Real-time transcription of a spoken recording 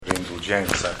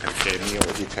indulgenza perché il mio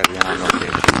italiano, che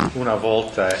una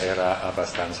volta era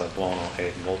abbastanza buono,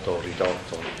 è molto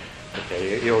ridotto, perché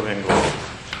io vengo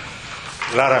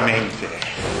raramente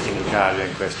in Italia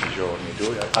in questi giorni,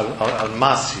 al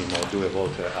massimo 2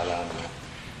 volte all'anno.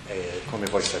 Come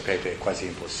voi sapete è quasi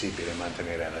impossibile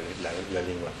mantenere la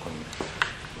lingua con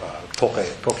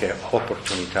poche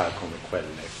opportunità come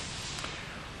quelle,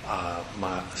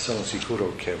 ma sono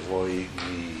sicuro che voi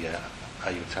mi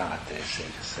aiutate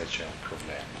se c'è un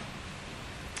problema.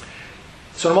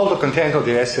 Sono molto contento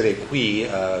di essere qui.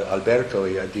 Alberto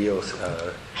e io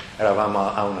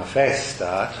eravamo a una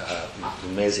festa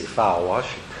un mese fa a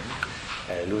Washington.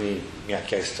 Lui mi ha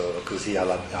chiesto così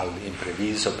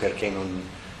all'improvviso perché non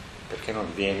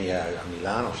vieni a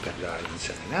Milano per il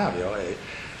seminario,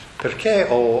 perché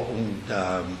ho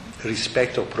un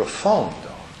rispetto profondo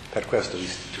per questo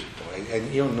istituto. E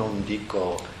io non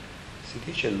dico, si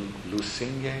dice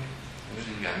lusinghe?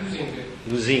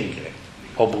 Lusinghe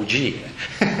o bugie.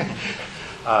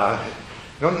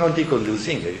 Non dico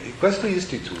lusinghe. Questo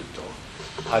istituto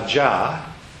ha già,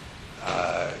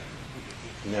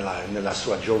 nella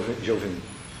sua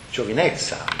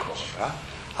giovinezza ancora,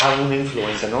 ha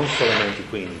un'influenza non solamente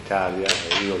qui in Italia,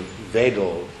 io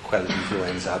vedo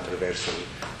quell'influenza attraverso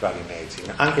vari mezzi,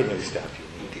 anche negli Stati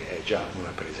Uniti è già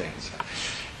una presenza.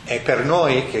 E per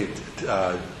noi che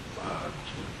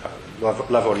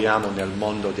lavoriamo nel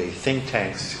mondo dei think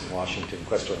tanks in Washington,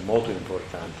 questo è molto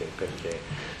importante, perché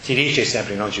si dice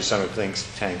sempre non ci sono think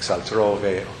tanks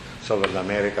altrove, solo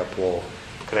l'America può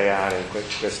creare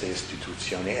queste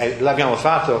istituzioni, e l'abbiamo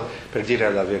fatto, per dire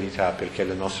la verità, perché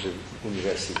le nostre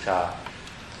università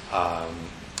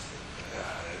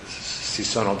si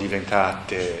sono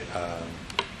diventate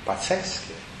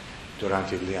pazzesche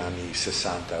durante gli anni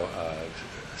 60,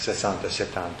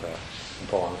 70, un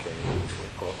po' anche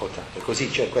 80, così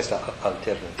c'è questa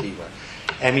alternativa,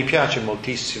 e mi piace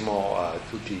moltissimo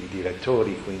tutti i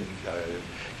direttori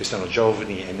che sono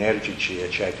giovani, energici,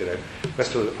 eccetera.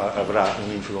 Questo avrà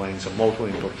un'influenza molto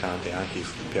importante anche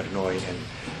per noi, e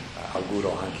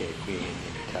auguro anche qui in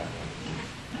Italia.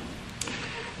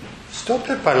 Sto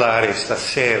per parlare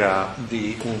stasera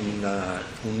di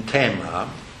un tema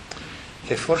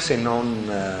che forse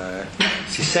non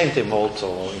si sente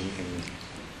molto in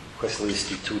questo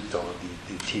istituto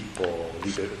di tipo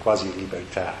quasi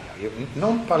libertario. Io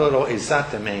non parlerò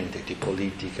esattamente di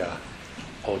politica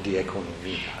o di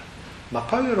economia, ma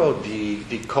parlerò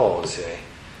di cose,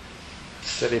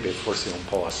 sarebbe forse un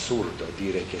po' assurdo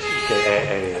dire che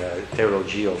è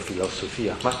teologia o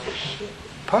filosofia, ma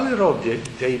parlerò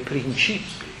dei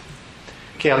principi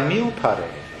che a mio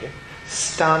parere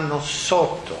stanno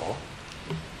sotto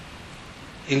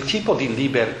il tipo di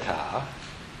libertà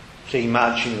che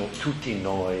immagino tutti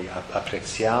noi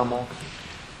apprezziamo,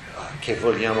 che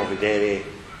vogliamo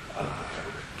vedere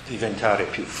diventare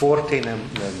più forte nel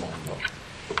mondo.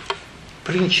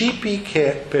 Principi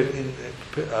che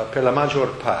per la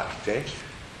maggior parte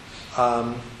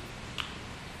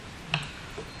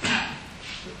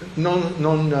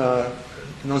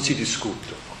non si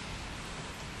discutono.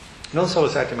 Non so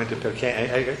esattamente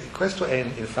perché, questo è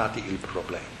infatti il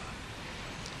problema.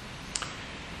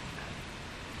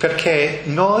 Perché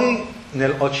noi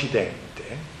nell'Occidente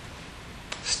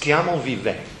stiamo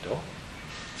vivendo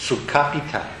sul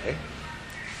capitale,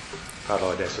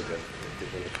 parlo adesso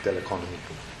dell'economia,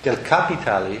 del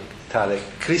capitale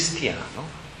cristiano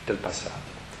del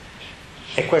passato.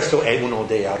 E questo è uno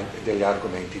degli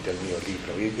argomenti del mio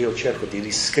libro. Io cerco di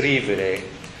riscrivere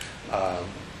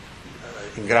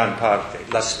in gran parte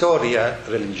la storia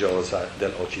religiosa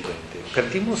dell'Occidente per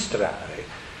dimostrare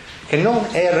che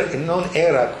non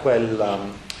era quel,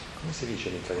 come si dice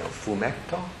in italiano,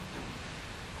 fumetto?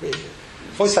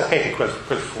 Voi sapete quel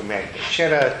fumetto,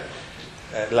 c'era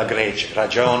la Grecia,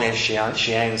 ragione,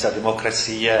 scienza,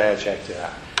 democrazia,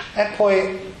 eccetera. E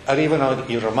poi arrivano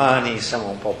i romani, sono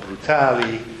un po'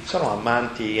 brutali, sono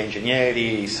amanti,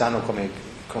 ingegneri, sanno come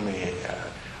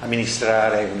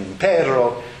amministrare un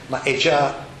impero, ma è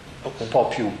già un po'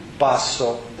 più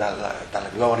basso dalla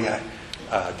gloria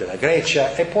della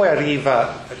Grecia, e poi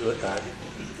arriva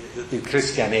il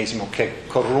cristianesimo che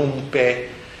corrompe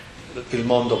il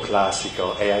mondo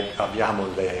classico, e abbiamo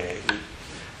le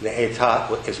età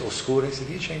oscure, si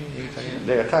dice in italiano?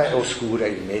 Le età oscure,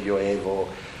 il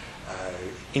Medioevo,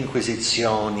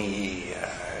 inquisizioni,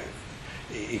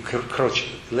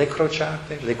 le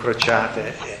crociate,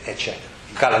 eccetera.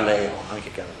 Galileo,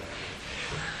 anche Galileo,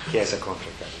 Chiesa contro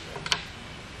Galileo.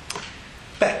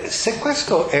 Beh, se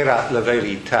questa era la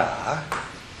verità,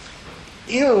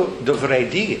 io dovrei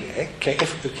dire che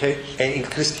è il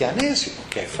cristianesimo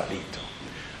che è fallito.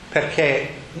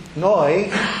 perché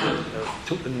noi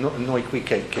qui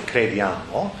che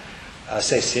crediamo,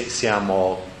 se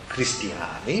siamo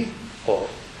cristiani o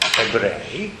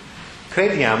ebrei,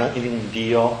 crediamo in un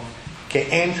Dio che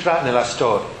entra nella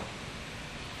storia.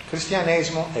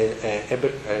 Cristianesimo e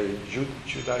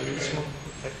giudaismo,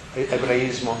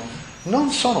 ebraismo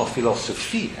non sono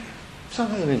filosofie,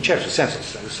 in un certo senso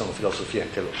sono filosofia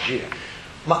e teologia,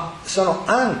 ma sono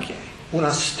anche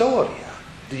una storia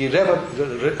di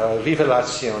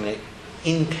rivelazione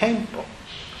in tempo.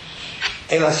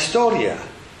 È la storia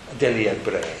degli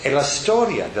ebrei, è la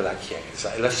storia della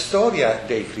Chiesa, è la storia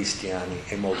dei cristiani,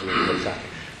 è molto importante.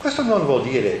 Questo non vuol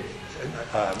dire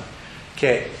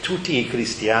che tutti i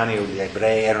cristiani o gli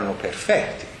ebrei erano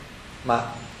perfetti,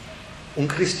 ma un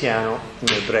cristiano,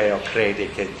 un ebreo crede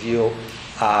che Dio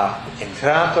è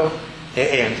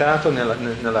entrato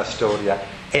nella storia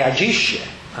e agisce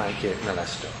anche nella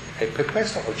storia. E per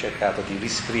questo ho cercato di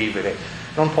riscrivere,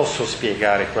 non posso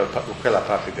spiegare quella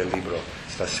parte del libro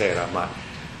stasera, ma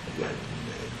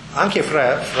anche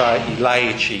fra i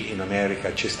laici in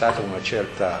America c'è stata una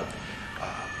certa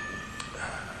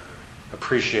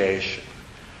appreciation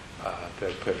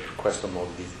per questo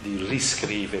modo di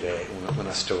riscrivere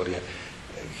una storia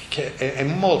che è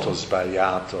molto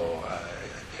sbagliato,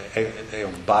 è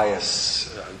un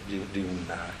bias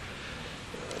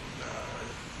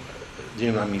di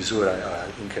una misura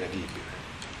incredibile.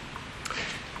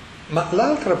 Ma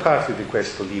l'altra parte di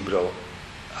questo libro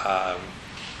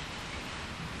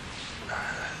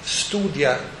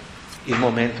studia il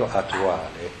momento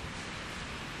attuale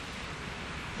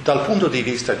dal punto di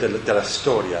vista della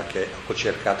storia che ho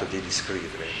cercato di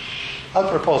descrivere. A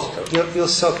proposito, io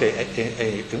so che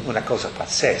è una cosa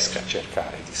pazzesca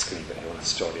cercare di scrivere una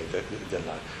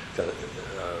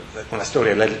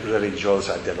storia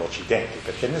religiosa dell'Occidente,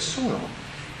 perché nessuno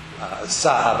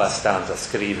sa abbastanza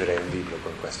scrivere un libro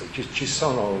con questo. Ci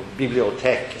sono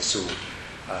biblioteche su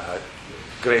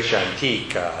Grecia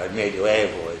antica,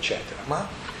 Medioevo, eccetera,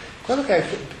 ma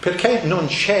perché non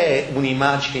c'è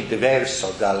un'immagine diversa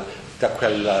da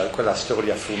quella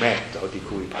storia fumetto di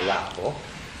cui parlavo,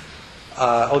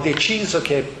 ho deciso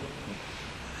che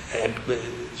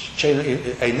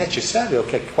è necessario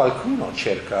che qualcuno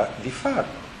cerca di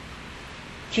farlo.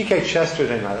 G.K.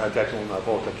 Chesterton ha detto una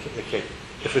volta che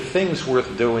if a thing's worth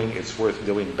doing, it's worth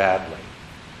doing badly.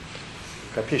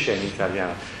 Capisce in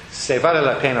italiano? Se vale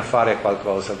la pena fare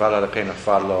qualcosa, vale la pena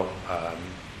farlo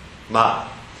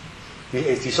male.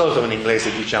 Di solito in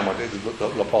inglese diciamo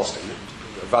l'opposto,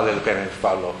 vale la pena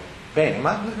farlo bene,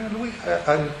 ma lui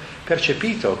ha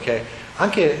percepito che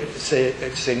anche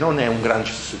se non è un gran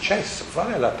successo,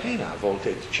 vale la pena a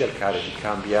volte cercare di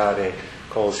cambiare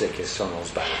cose che sono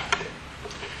sbagliate.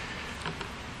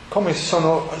 Come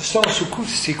sono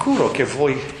sicuro che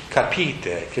voi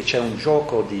capite che c'è un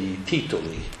gioco di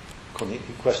titoli,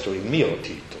 questo è il mio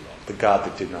titolo, The God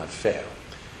That Did Not Fail.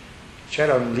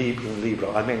 C'era un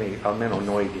libro, almeno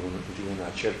noi di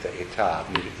una certa età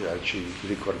ci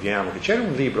ricordiamo che c'era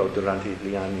un libro durante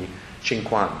gli anni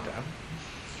 50,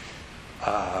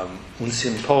 un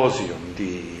simposium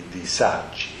di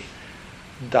saggi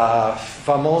da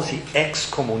famosi ex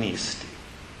comunisti,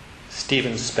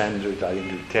 Stephen Spender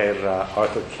dall'Inghilterra,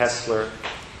 Arthur Koestler,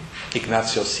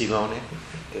 Ignazio Silone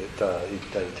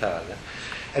dall'Italia,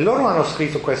 e loro hanno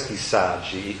scritto questi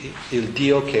saggi, Il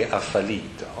Dio che ha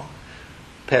fallito,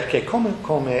 perché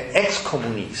come ex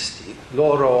comunisti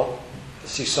loro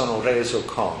si sono resi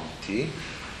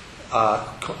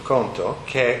conto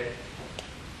che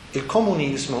il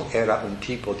comunismo era un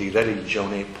tipo di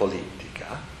religione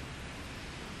politica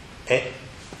e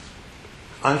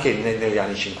anche negli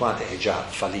anni 50 è già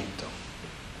fallito.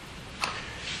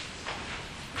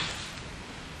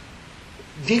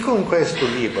 Dico in questo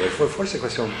libro, e forse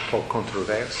questo è un po'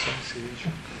 controverso, si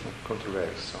dice,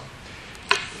 controverso,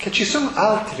 che ci sono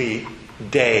altri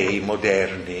dei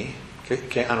moderni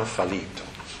che hanno fallito.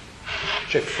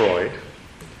 C'è Freud,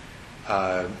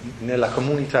 nella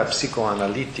comunità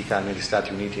psicoanalitica negli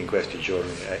Stati Uniti in questi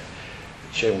giorni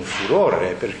c'è un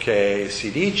furore perché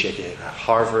si dice che a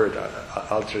Harvard, a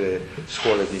altre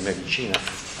scuole di medicina,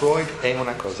 Freud è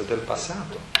una cosa del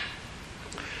passato.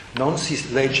 Non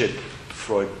si legge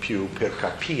Freud più per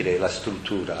capire la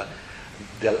struttura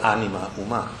dell'anima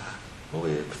umana.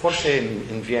 Forse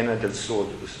in Vienna del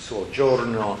suo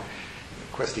giorno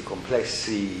questi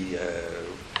complessi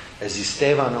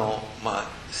esistevano, ma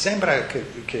sembra che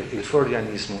il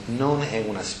freudianismo non è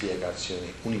una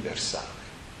spiegazione universale.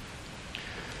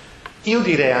 Io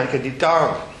direi anche di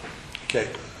Darwin,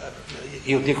 che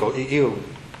io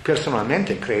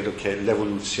personalmente credo che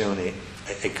l'evoluzione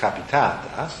è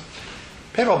capitata,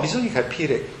 però bisogna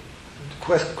capire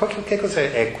che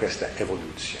cos'è questa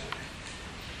evoluzione?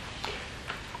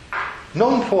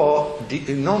 Non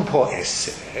può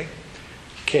essere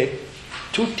che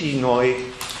tutti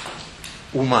noi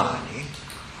umani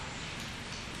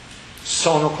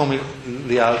sono come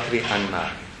gli altri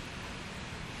animali.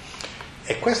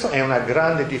 E questa è una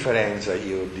grande differenza,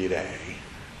 io direi,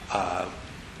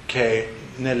 che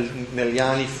negli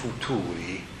anni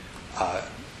futuri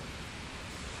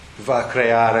va a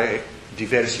creare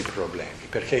diversi problemi,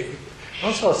 perché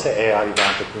non so se è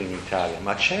arrivato qui in Italia,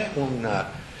 ma c'è una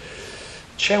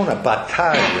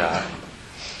battaglia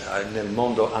nel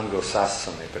mondo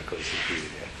anglosassone, per così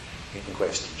dire, in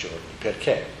questi giorni,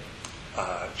 perché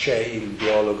c'è il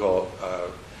biologo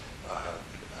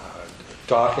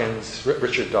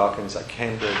Richard Dawkins a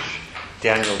Cambridge,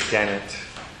 Daniel Dennett,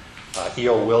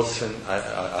 E.O. Wilson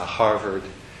a Harvard,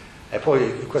 e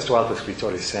poi questo altro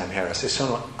scrittore, Sam Harris, e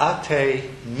sono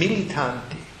atei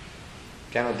militanti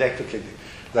che hanno detto che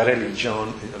la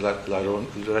religione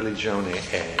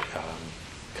è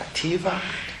cattiva,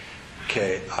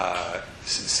 che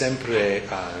sempre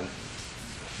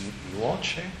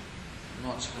nuoce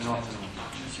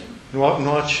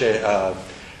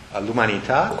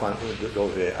all'umanità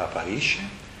dove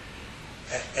apparisce.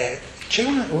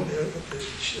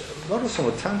 Loro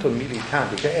sono tanto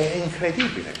militanti che è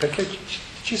incredibile, perché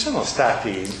ci sono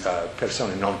stati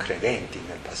persone non credenti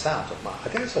nel passato, ma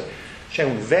adesso c'è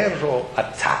un vero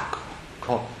attacco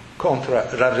contro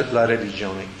la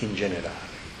religione in generale.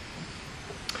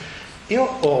 Io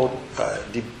ho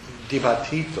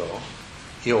dibattito,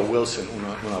 io Wilson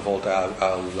una volta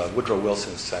al Woodrow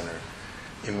Wilson Center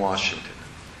in Washington.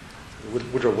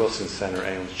 Woodrow Wilson Center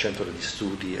è un centro di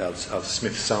studi al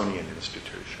Smithsonian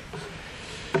Institution.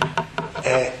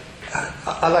 E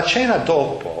alla cena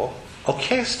dopo ho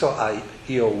chiesto a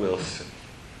E.O. Wilson: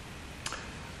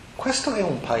 questo è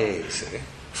un paese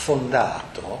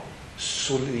fondato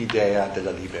sull'idea della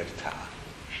libertà,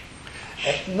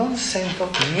 e non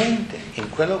sento niente in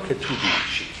quello che tu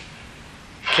dici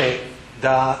che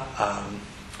dà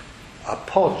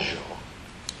appoggio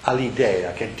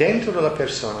all'idea che dentro la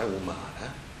persona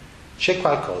umana c'è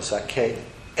qualcosa che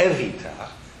evita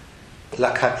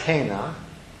la catena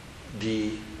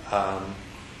di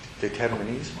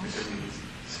determinismo.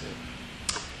 Sì.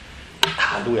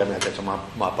 Lui mi ha detto, ma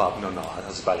Bob, no, ha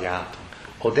sbagliato.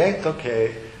 Ho detto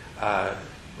che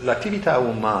l'attività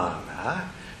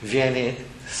umana viene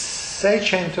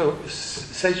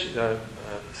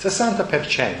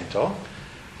 60%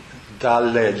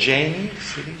 dal geni,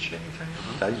 si dice in italiano?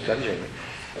 Dal geni,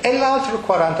 e l'altro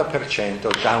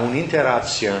 40% da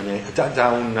un'interazione, da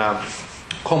un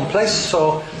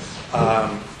complesso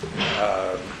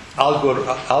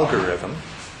algoritmo,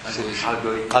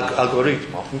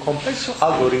 un complesso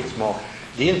algoritmo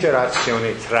di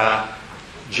interazione tra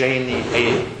geni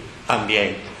e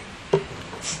ambiente.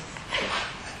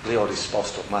 Le ho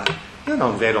risposto, ma io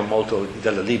non vedo molto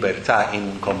della libertà in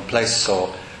un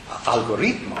complesso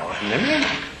algoritmo, nemmeno,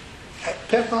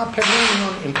 per me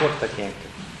non importa niente.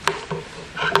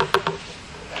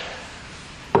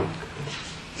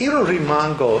 Io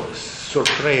rimango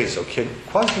sorpreso che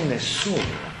quasi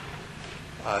nessuno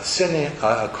se ne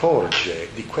accorge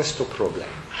di questo problema.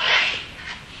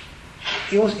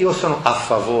 Io sono a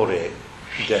favore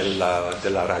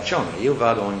della ragione. Io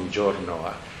vado ogni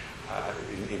giorno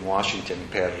in Washington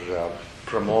per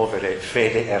promuovere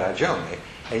fede e ragione,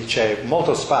 e c'è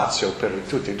molto spazio per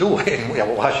tutti e due a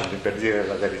Washington, per dire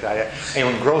la verità. È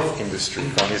un growth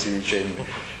industry, come si dice in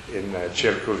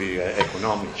circoli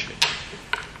economici.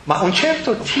 Ma un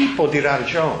certo tipo di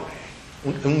ragione,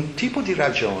 un tipo di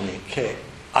ragione che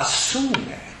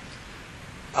assume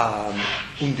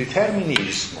un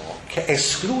determinismo che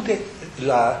esclude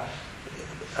la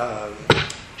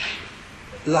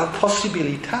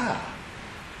possibilità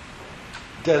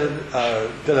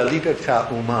della libertà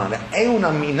umana, è una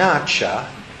minaccia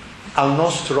al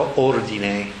nostro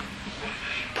ordine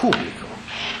pubblico.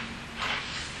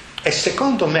 E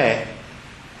secondo me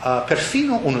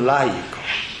perfino un laico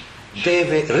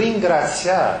deve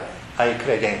ringraziare ai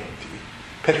credenti,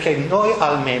 perché noi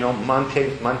almeno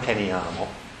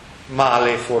manteniamo,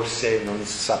 male forse non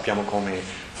sappiamo come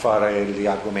fare gli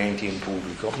argomenti in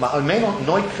pubblico, ma almeno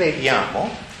noi crediamo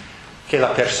che la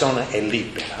persona è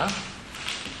libera,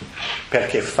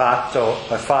 perché è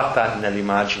fatta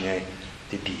nell'immagine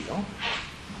di Dio.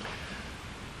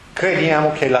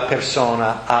 Crediamo che la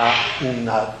persona ha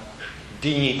una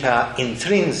dignità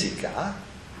intrinseca,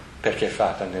 perché è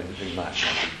fatta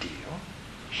nell'immagine di Dio,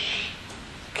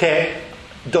 che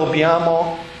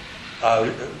dobbiamo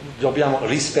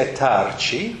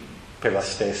rispettarci per la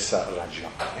stessa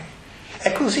ragione,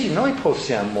 E così noi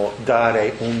possiamo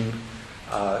dare un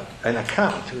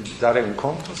account, dare un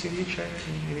conto, si dice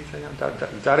in italiano,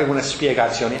 dare una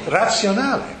spiegazione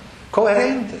razionale,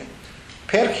 coerente,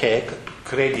 perché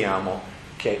crediamo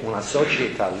che una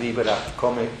società libera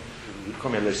come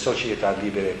le società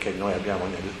libere che noi abbiamo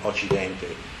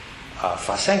nell'Occidente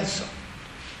fa senso.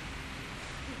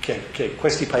 Che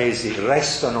questi paesi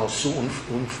restano su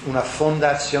una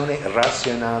fondazione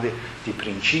razionale di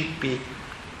principi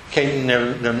che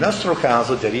nel nostro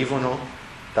caso derivano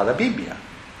dalla Bibbia,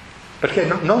 perché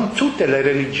non tutte le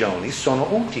religioni sono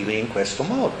utili in questo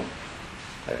modo.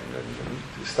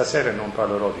 Stasera non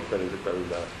parlerò di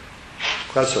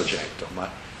quel soggetto, ma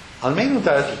almeno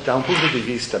da un punto di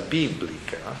vista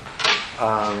biblico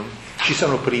ci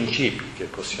sono principi che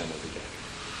possiamo vedere.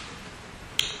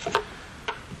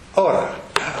 Ora,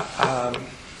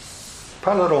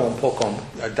 parlerò un po'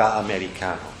 da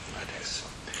americano adesso.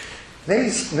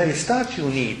 Negli Stati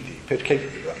Uniti,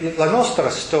 perché la nostra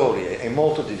storia è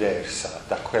molto diversa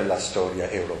da quella storia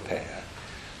europea.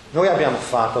 Noi abbiamo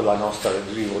fatto la nostra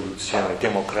rivoluzione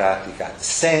democratica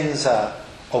senza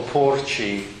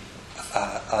opporci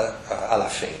alla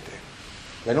fede.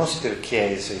 Le nostre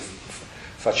chiese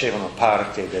facevano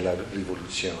parte della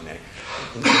rivoluzione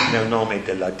nel nome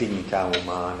della dignità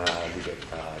umana,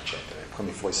 libertà, eccetera.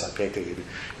 Come voi sapete,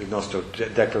 il nostro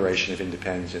Declaration of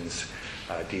Independence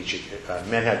dice che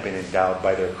men have been endowed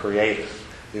by their Creator.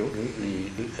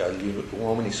 Gli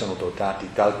uomini sono dotati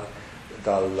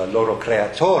dal loro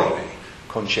creatore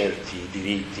con certi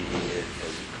diritti e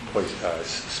poi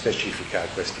specifica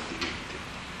questi diritti.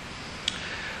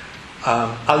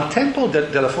 Al tempo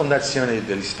della fondazione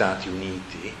degli Stati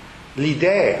Uniti,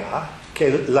 l'idea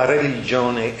che la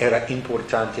religione era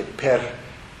importante per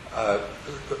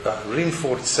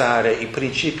rinforzare i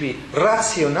principi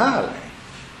razionali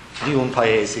di un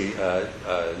paese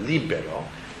libero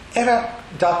era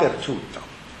dappertutto.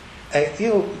 E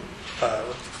io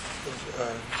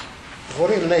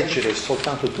vorrei leggere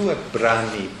soltanto due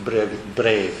brani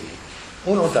brevi,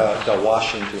 uno da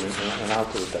Washington e un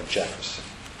altro da Jefferson.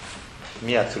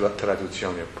 Mia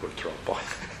traduzione purtroppo,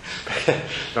 perché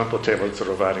non potevo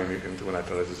trovare una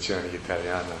traduzione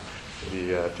italiana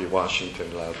di Washington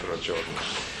l'altro giorno.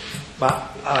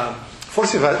 Ma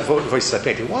forse voi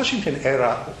sapete, Washington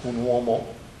era un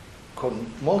uomo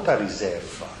con molta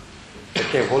riserva,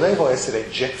 perché voleva essere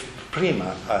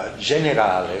prima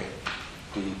generale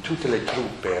di tutte le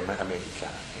truppe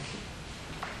americane.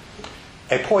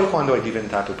 E poi quando è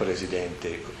diventato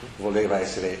presidente voleva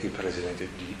essere il presidente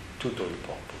di tutto il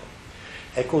popolo.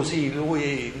 E così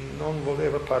lui non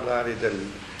voleva parlare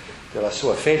della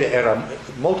sua fede, era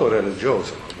molto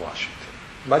religioso Washington.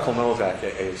 Michael Novak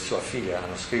e sua figlia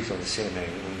hanno scritto insieme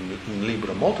un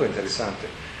libro molto interessante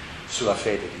sulla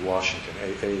fede di Washington,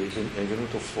 è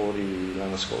venuto fuori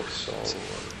l'anno scorso,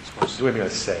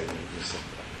 2006 mi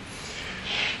sembra.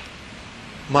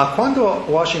 Ma quando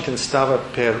Washington stava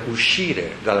per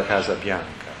uscire dalla Casa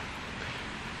Bianca,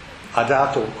 ha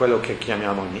dato quello che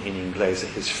chiamiamo in inglese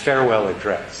his farewell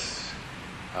address,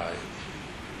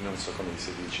 non so come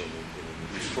si dice in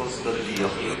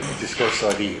inglese, discorso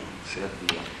a Dio. Sì.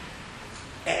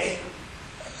 E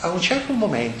a un certo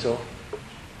momento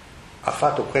ha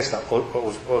fatto questa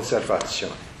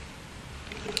osservazione.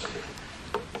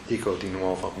 Dico di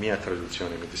nuovo, mia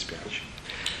traduzione, mi dispiace.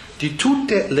 Di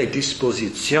tutte le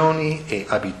disposizioni e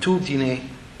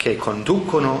abitudini che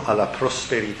conducono alla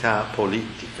prosperità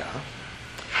politica,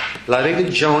 la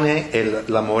religione e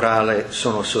la morale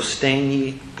sono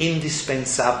sostegni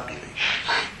indispensabili.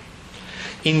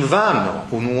 Invano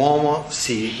un uomo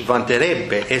si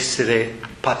vanterebbe essere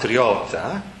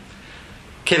patriota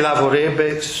che la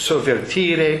vorrebbe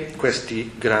sovvertire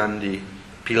questi grandi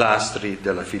pilastri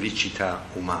della felicità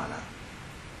umana,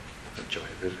 cioè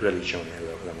la religione e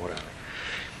la morale.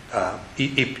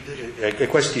 E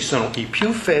questi sono i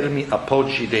più fermi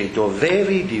appoggi dei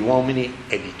doveri di uomini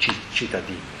e di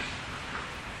cittadini.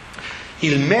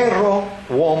 Il mero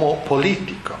uomo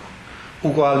politico,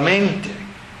 ugualmente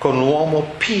con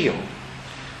l'uomo pio,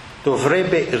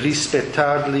 dovrebbe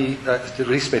rispettarli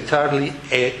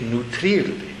e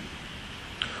nutrirli.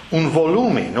 Un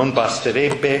volume non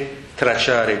basterebbe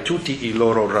tracciare tutti i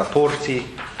loro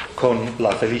rapporti con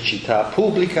la felicità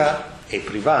pubblica e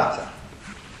privata.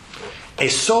 E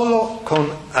solo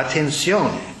con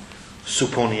attenzione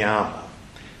supponiamo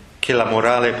che la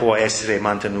morale può essere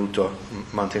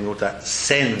mantenuta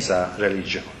senza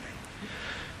religione.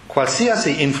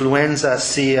 Qualsiasi influenza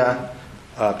sia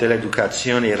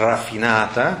dell'educazione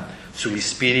raffinata sugli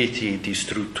spiriti di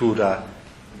struttura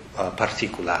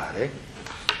particolare,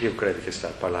 io credo che sta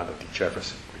parlando di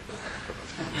Jefferson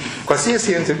qui,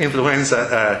 Qualsiasi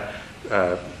influenza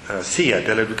sia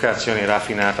dell'educazione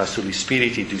raffinata sugli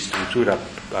spiriti di struttura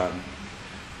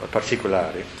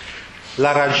particolare,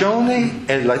 la ragione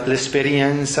e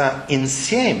l'esperienza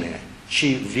insieme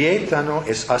ci vietano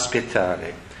di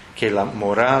aspettare che la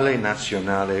morale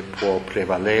nazionale può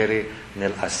prevalere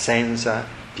nell'assenza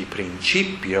di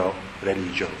principio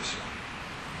religioso.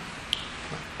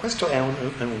 Questa è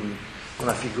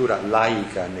una figura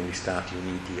laica negli Stati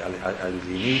Uniti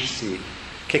agli inizi,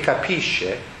 che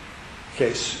capisce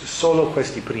che solo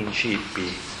questi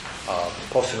principi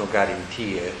possono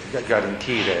garantire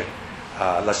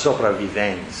la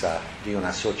sopravvivenza di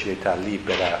una società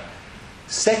libera,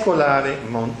 secolare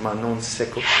ma non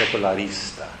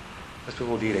secolarista. Questo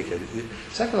vuol dire che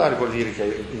secolare vuol dire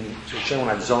che c'è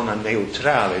una zona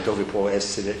neutrale dove può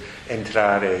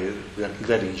entrare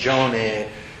religione,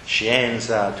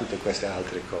 scienza, tutte queste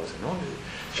altre cose, no?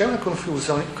 C'è una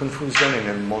confusione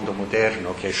nel mondo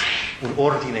moderno che è un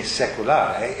ordine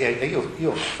secolare e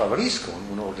io favorisco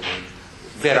un ordine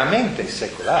veramente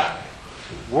secolare,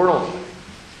 worldly,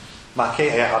 ma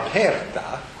che è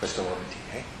aperta, questo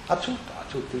ordine, a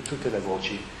tutte le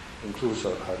voci,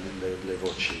 incluso le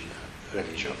voci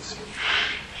religiose.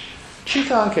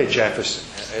 Cito anche Jefferson,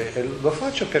 e lo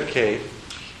faccio perché,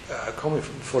 come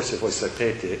forse voi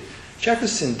sapete,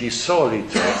 Jefferson di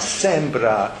solito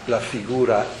sembra la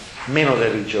figura meno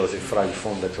religiosa fra i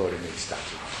fondatori degli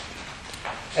Stati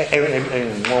Uniti. È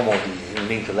un uomo di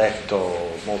un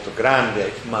intelletto molto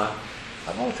grande, ma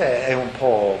a volte è un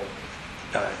po'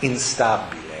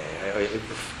 instabile,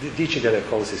 dice delle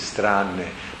cose strane,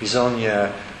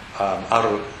 bisogna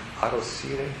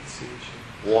arrossire, si dice?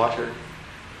 Water?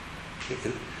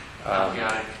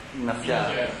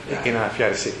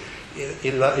 Innaffiare, sì.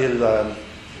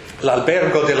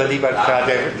 L'albergo della libertà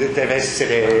deve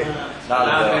essere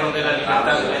l'albergo della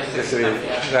libertà deve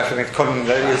essere con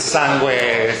il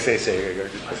sangue,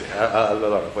 così.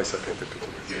 Allora voi sapete tutto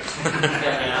questo.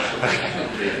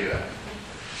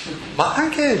 Ma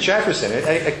anche Jefferson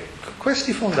e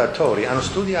questi fondatori hanno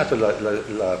studiato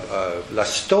la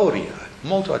storia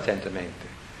molto attentamente,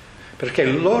 perché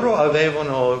loro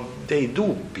avevano dei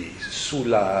dubbi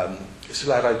sulla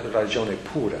ragione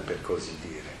pura, per così dire.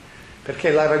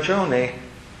 Perché la ragione,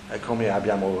 come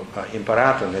abbiamo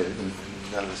imparato nel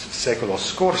secolo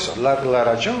scorso, anche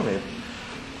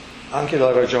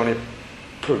la ragione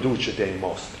produce dei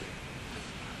mostri.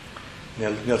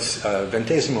 Nel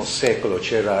XX secolo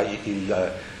c'era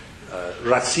il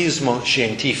razzismo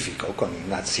scientifico con il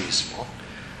nazismo,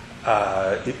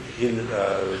 la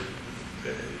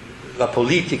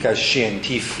politica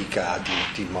scientifica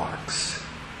di Marx.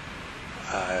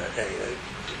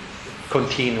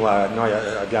 Continua, noi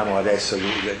abbiamo adesso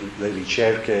le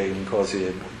ricerche in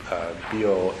cose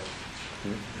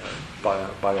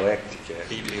bioetiche.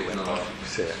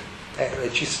 Sì.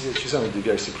 Ci sono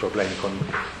diversi problemi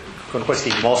con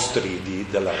questi mostri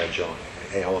della ragione,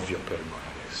 è ovvio per noi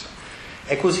adesso.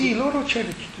 E così loro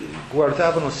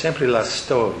guardavano sempre la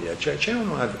storia. C'è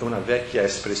una vecchia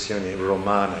espressione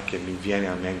romana che mi viene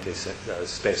a mente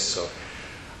spesso,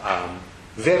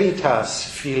 veritas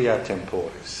filia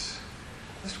temporis.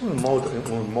 Questo è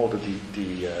un modo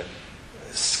di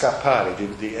scappare,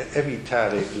 di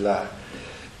evitare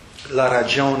la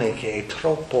ragione che è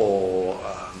troppo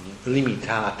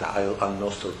limitata al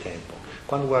nostro tempo.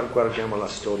 Quando guardiamo la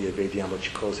storia vediamo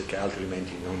cose che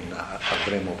altrimenti non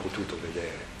avremmo potuto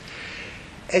vedere.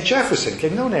 E Jefferson, che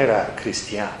non era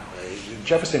cristiano,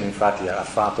 Jefferson infatti ha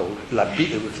fatto la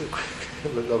Bibbia,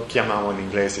 lo chiamavano in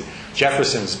inglese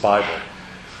Jefferson's Bible.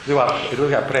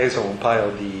 Lui ha preso un paio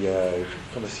di,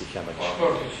 come si chiama?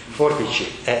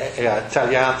 Forbici e ha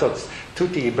tagliato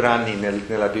tutti i brani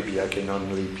nella Bibbia che non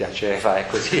gli piaceva e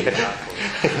così è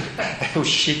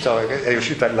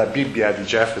uscita la Bibbia di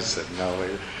Jefferson, no?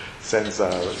 senza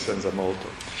molto.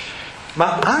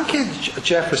 Ma anche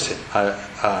Jefferson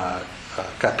ha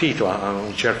capito a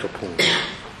un certo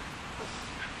punto.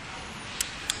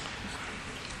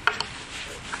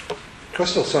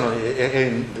 Questi sono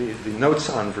i Notes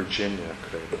on Virginia,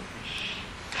 credo.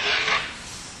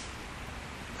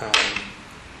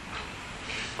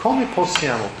 Come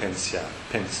possiamo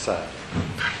pensare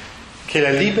che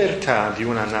le libertà di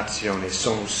una nazione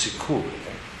sono sicure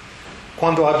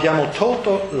quando abbiamo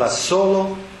tolto la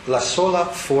sola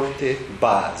forte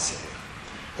base,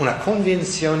 una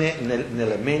convinzione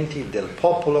nelle menti del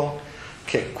popolo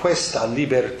che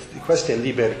queste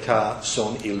libertà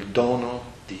sono il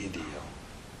dono di Dio,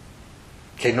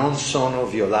 che non sono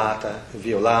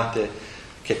violate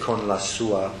che con la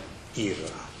sua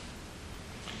ira.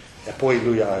 E poi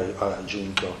lui ha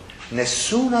aggiunto,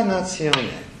 nessuna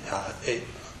nazione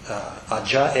ha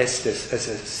già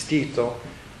esistito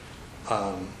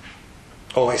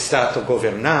o è stato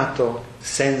governato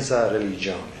senza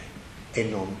religione e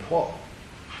non può.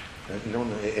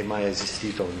 Non è mai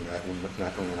esistito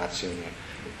una nazione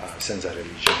senza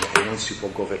religione e non si può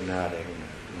governare una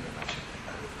nazione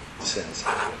senza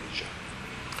religione.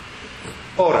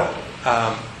 Ora,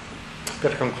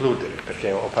 per concludere,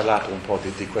 perché ho parlato un po'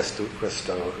 di questa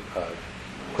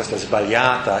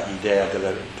sbagliata idea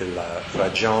della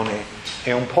ragione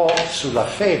e un po' sulla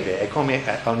fede e come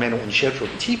almeno un certo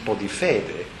tipo di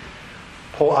fede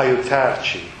può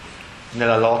aiutarci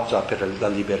nella lotta per la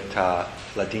libertà,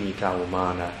 la dignità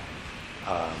umana,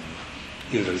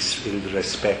 il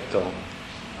rispetto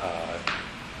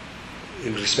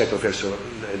verso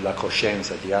la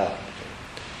coscienza di altri.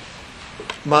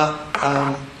 Ma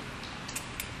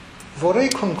vorrei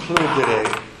concludere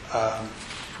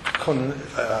con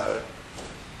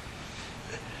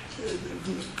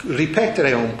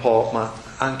ripetere un po', ma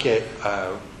anche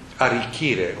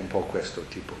arricchire un po' questo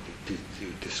tipo di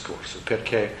discorso,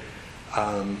 perché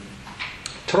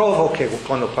trovo che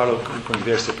quando parlo con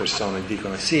diverse persone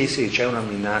dicono sì, c'è una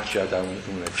minaccia da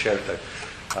un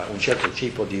certo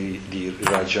tipo di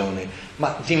ragione,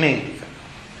 ma dimenticano,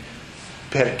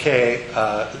 perché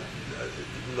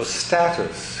lo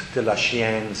status della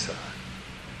scienza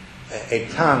è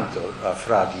tanto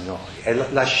fra di noi e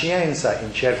la scienza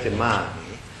in certe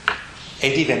mani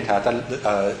è diventata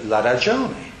la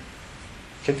ragione,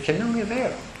 che non è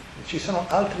vero. Ci sono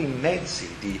altri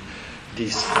mezzi di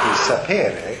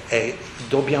sapere e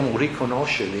dobbiamo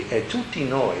riconoscerli, e tutti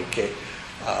noi che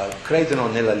credono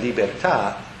nella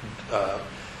libertà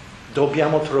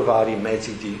dobbiamo trovare i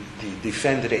mezzi di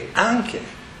difendere anche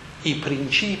i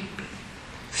principi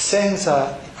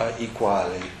senza i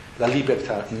quali la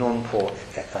libertà non può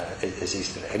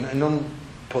esistere, e non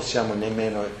possiamo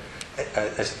nemmeno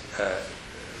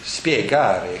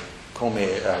spiegare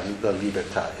come la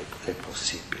libertà è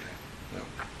possibile.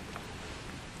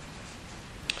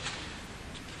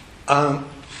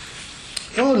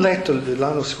 Io ho letto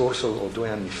l'anno scorso o 2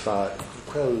 anni fa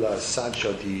quel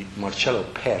saggio di Marcello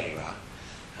Perra,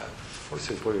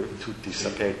 forse voi tutti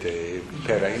sapete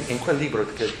Perra, in quel libro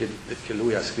che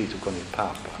lui ha scritto con il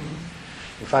Papa.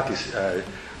 Infatti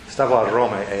stavo a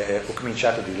Roma e ho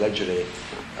cominciato a leggere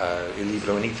il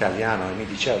libro in italiano e mi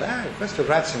diceva questo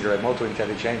Ratzinger è molto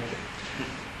intelligente.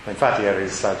 Infatti era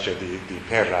il saggio di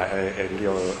Perra e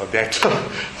io ho detto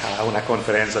a una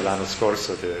conferenza l'anno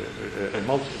scorso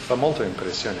fa molto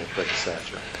impressione quel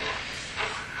saggio.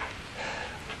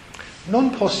 Non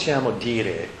possiamo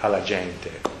dire alla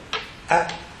gente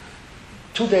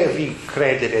tu devi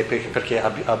credere perché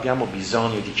abbiamo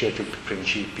bisogno di certi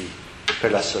principi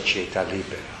per la società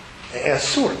libera. È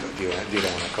assurdo dire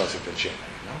una cosa del genere,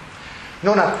 no?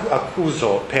 Non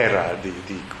accuso Perra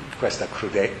di questa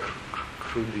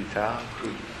crudità,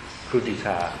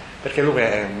 perché lui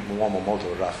è un uomo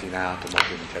molto raffinato,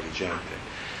 molto intelligente.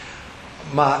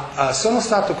 Ma sono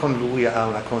stato con lui a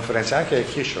una conferenza, anche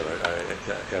Kirchner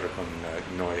era con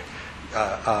noi,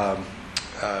 a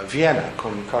Vienna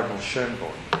con il Cardinal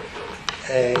Schönborn.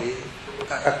 E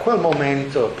a quel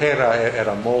momento Perra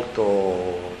era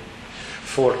molto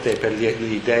forte per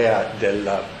l'idea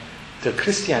del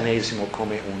cristianesimo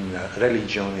come una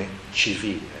religione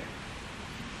civile.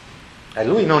 E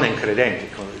lui non è credente,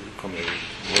 come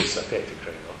voi sapete,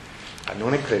 credo.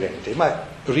 Non è credente, ma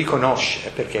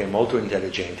riconosce, perché è molto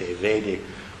intelligente e vede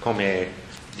come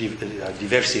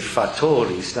diversi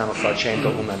fattori stanno facendo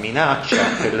una minaccia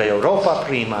per l'Europa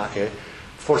prima e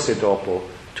forse dopo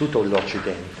tutto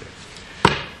l'Occidente.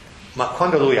 Ma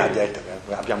quando lui ha detto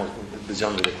che abbiamo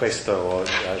bisogno di questa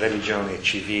religione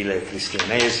civile,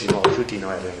 cristianesimo, tutti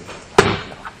noi abbiamo detto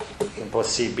no,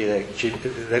 impossibile,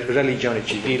 religione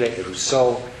civile e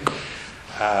Rousseau,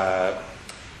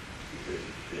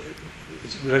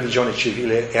 religione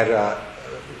civile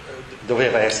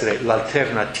doveva essere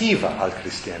l'alternativa al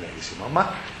cristianesimo,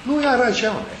 ma lui ha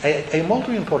ragione, è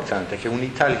molto importante che un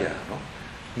italiano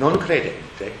non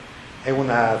credente è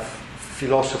una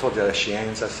filosofo della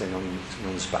scienza, se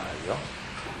non sbaglio,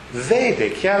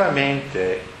 vede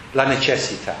chiaramente la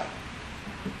necessità.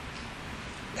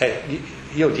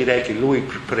 Io direi che lui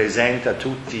presenta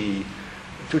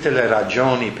tutte le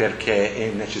ragioni perché è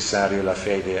necessario la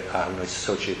fede a una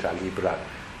società libera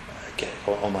che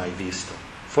ho mai visto.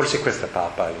 Forse questo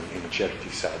Papa in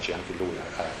certi saggi, anche lui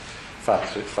ha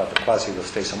fatto quasi lo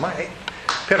stesso, ma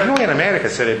per noi in America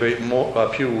sarebbe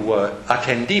più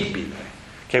attendibile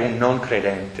che un non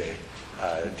credente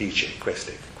dice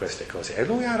queste cose, e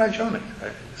lui ha ragione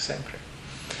sempre.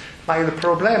 Ma il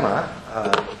problema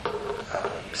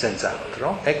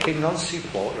senz'altro, è che non si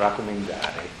può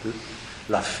raccomandare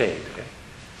la fede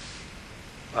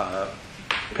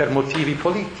per motivi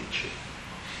politici,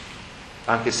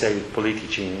 anche se i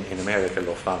politici in America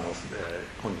lo fanno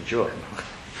ogni giorno.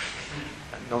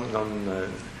 Non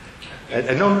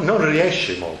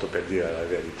riesce molto, per dire la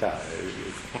verità,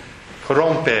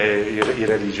 corrompe i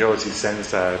religiosi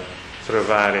senza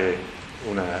trovare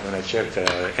una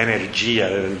certa energia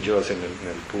religiosa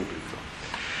nel pubblico.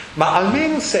 Ma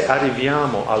almeno se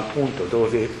arriviamo al punto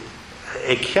dove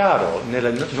è chiaro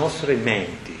nelle nostre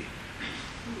menti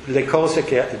le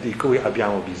cose di cui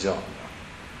abbiamo bisogno,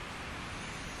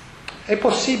 è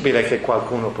possibile che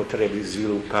qualcuno potrebbe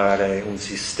sviluppare un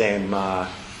sistema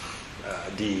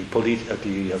di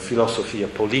filosofia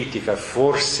politica,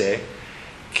 forse,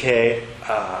 che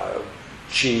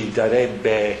ci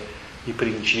darebbe i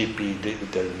principi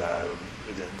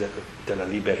della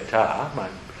libertà, ma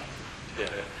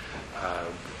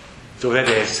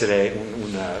dovrebbe essere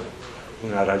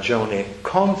una ragione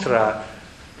contro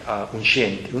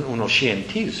uno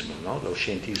scientismo, no? Lo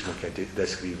scientismo che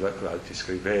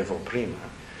descrivevo prima.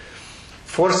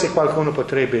 Forse qualcuno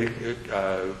potrebbe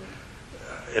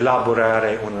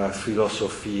elaborare una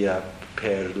filosofia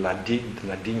per la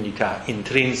dignità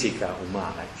intrinseca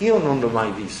umana. Io non l'ho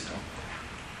mai visto.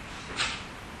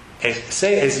 E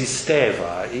se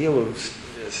esisteva, io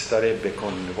starebbe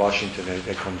con Washington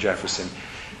e con Jefferson.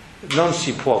 Non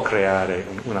si può creare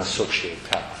una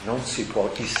società, non si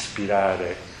può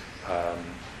ispirare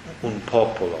un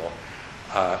popolo,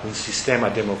 un sistema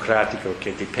democratico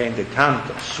che dipende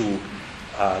tanto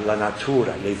sulla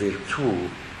natura, le virtù,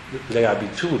 le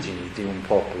abitudini di un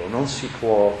popolo. Non si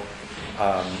può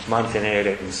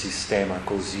mantenere un sistema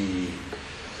così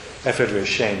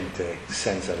effervescente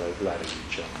senza la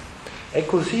religione. E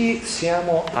così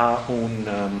siamo a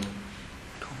un...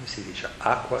 come si dice?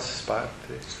 Acqua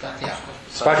sparte?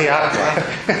 Spartiacqua.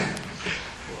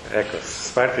 Ecco,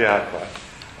 spartiacqua.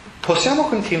 Possiamo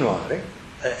continuare,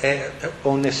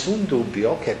 ho nessun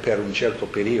dubbio che per un certo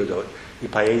periodo i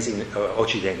paesi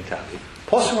occidentali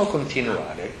possono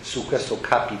continuare su questo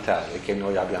capitale che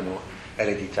noi abbiamo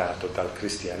ereditato dal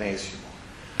cristianesimo,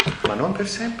 ma non per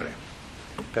sempre,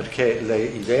 perché le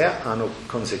idee hanno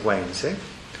conseguenze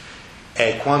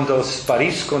e quando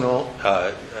spariscono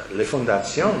le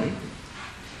fondazioni,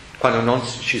 quando non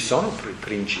ci sono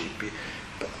principi,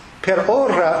 per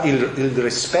ora il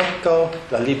rispetto,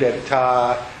 la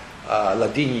libertà, la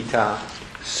dignità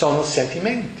sono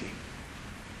sentimenti.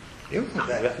 Io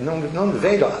non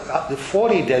vedo,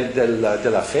 fuori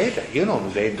della fede, io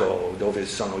non vedo dove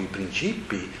sono i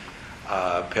principi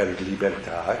per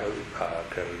libertà,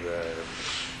 per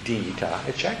dignità,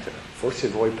 eccetera. Forse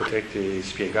voi potete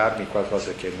spiegarmi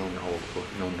qualcosa che non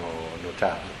ho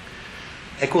notato.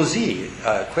 E così,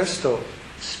 questo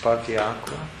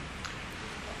spartiacqua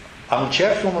a un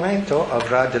certo momento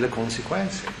avrà delle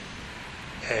conseguenze.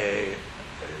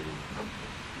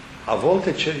 A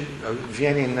volte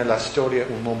viene nella storia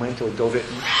un momento dove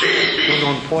tu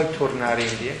non puoi tornare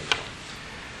indietro.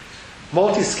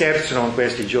 Molti scherzano in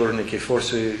questi giorni che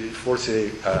forse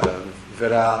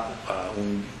verrà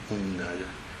un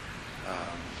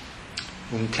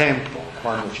tempo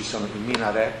quando ci sono i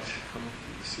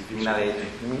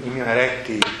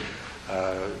minaretti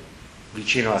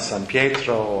vicino a San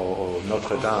Pietro o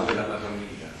Notre Dame.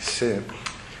 Sì.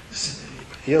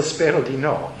 Io spero di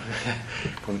no,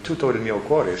 con tutto il mio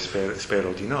cuore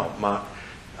spero di no, ma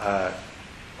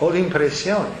ho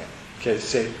l'impressione che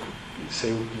se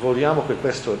vogliamo che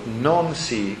questo non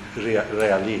si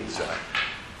realizza,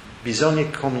 bisogna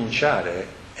cominciare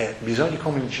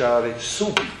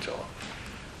subito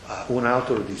un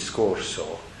altro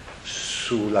discorso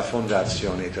sulla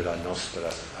fondazione della nostra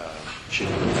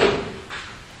civiltà.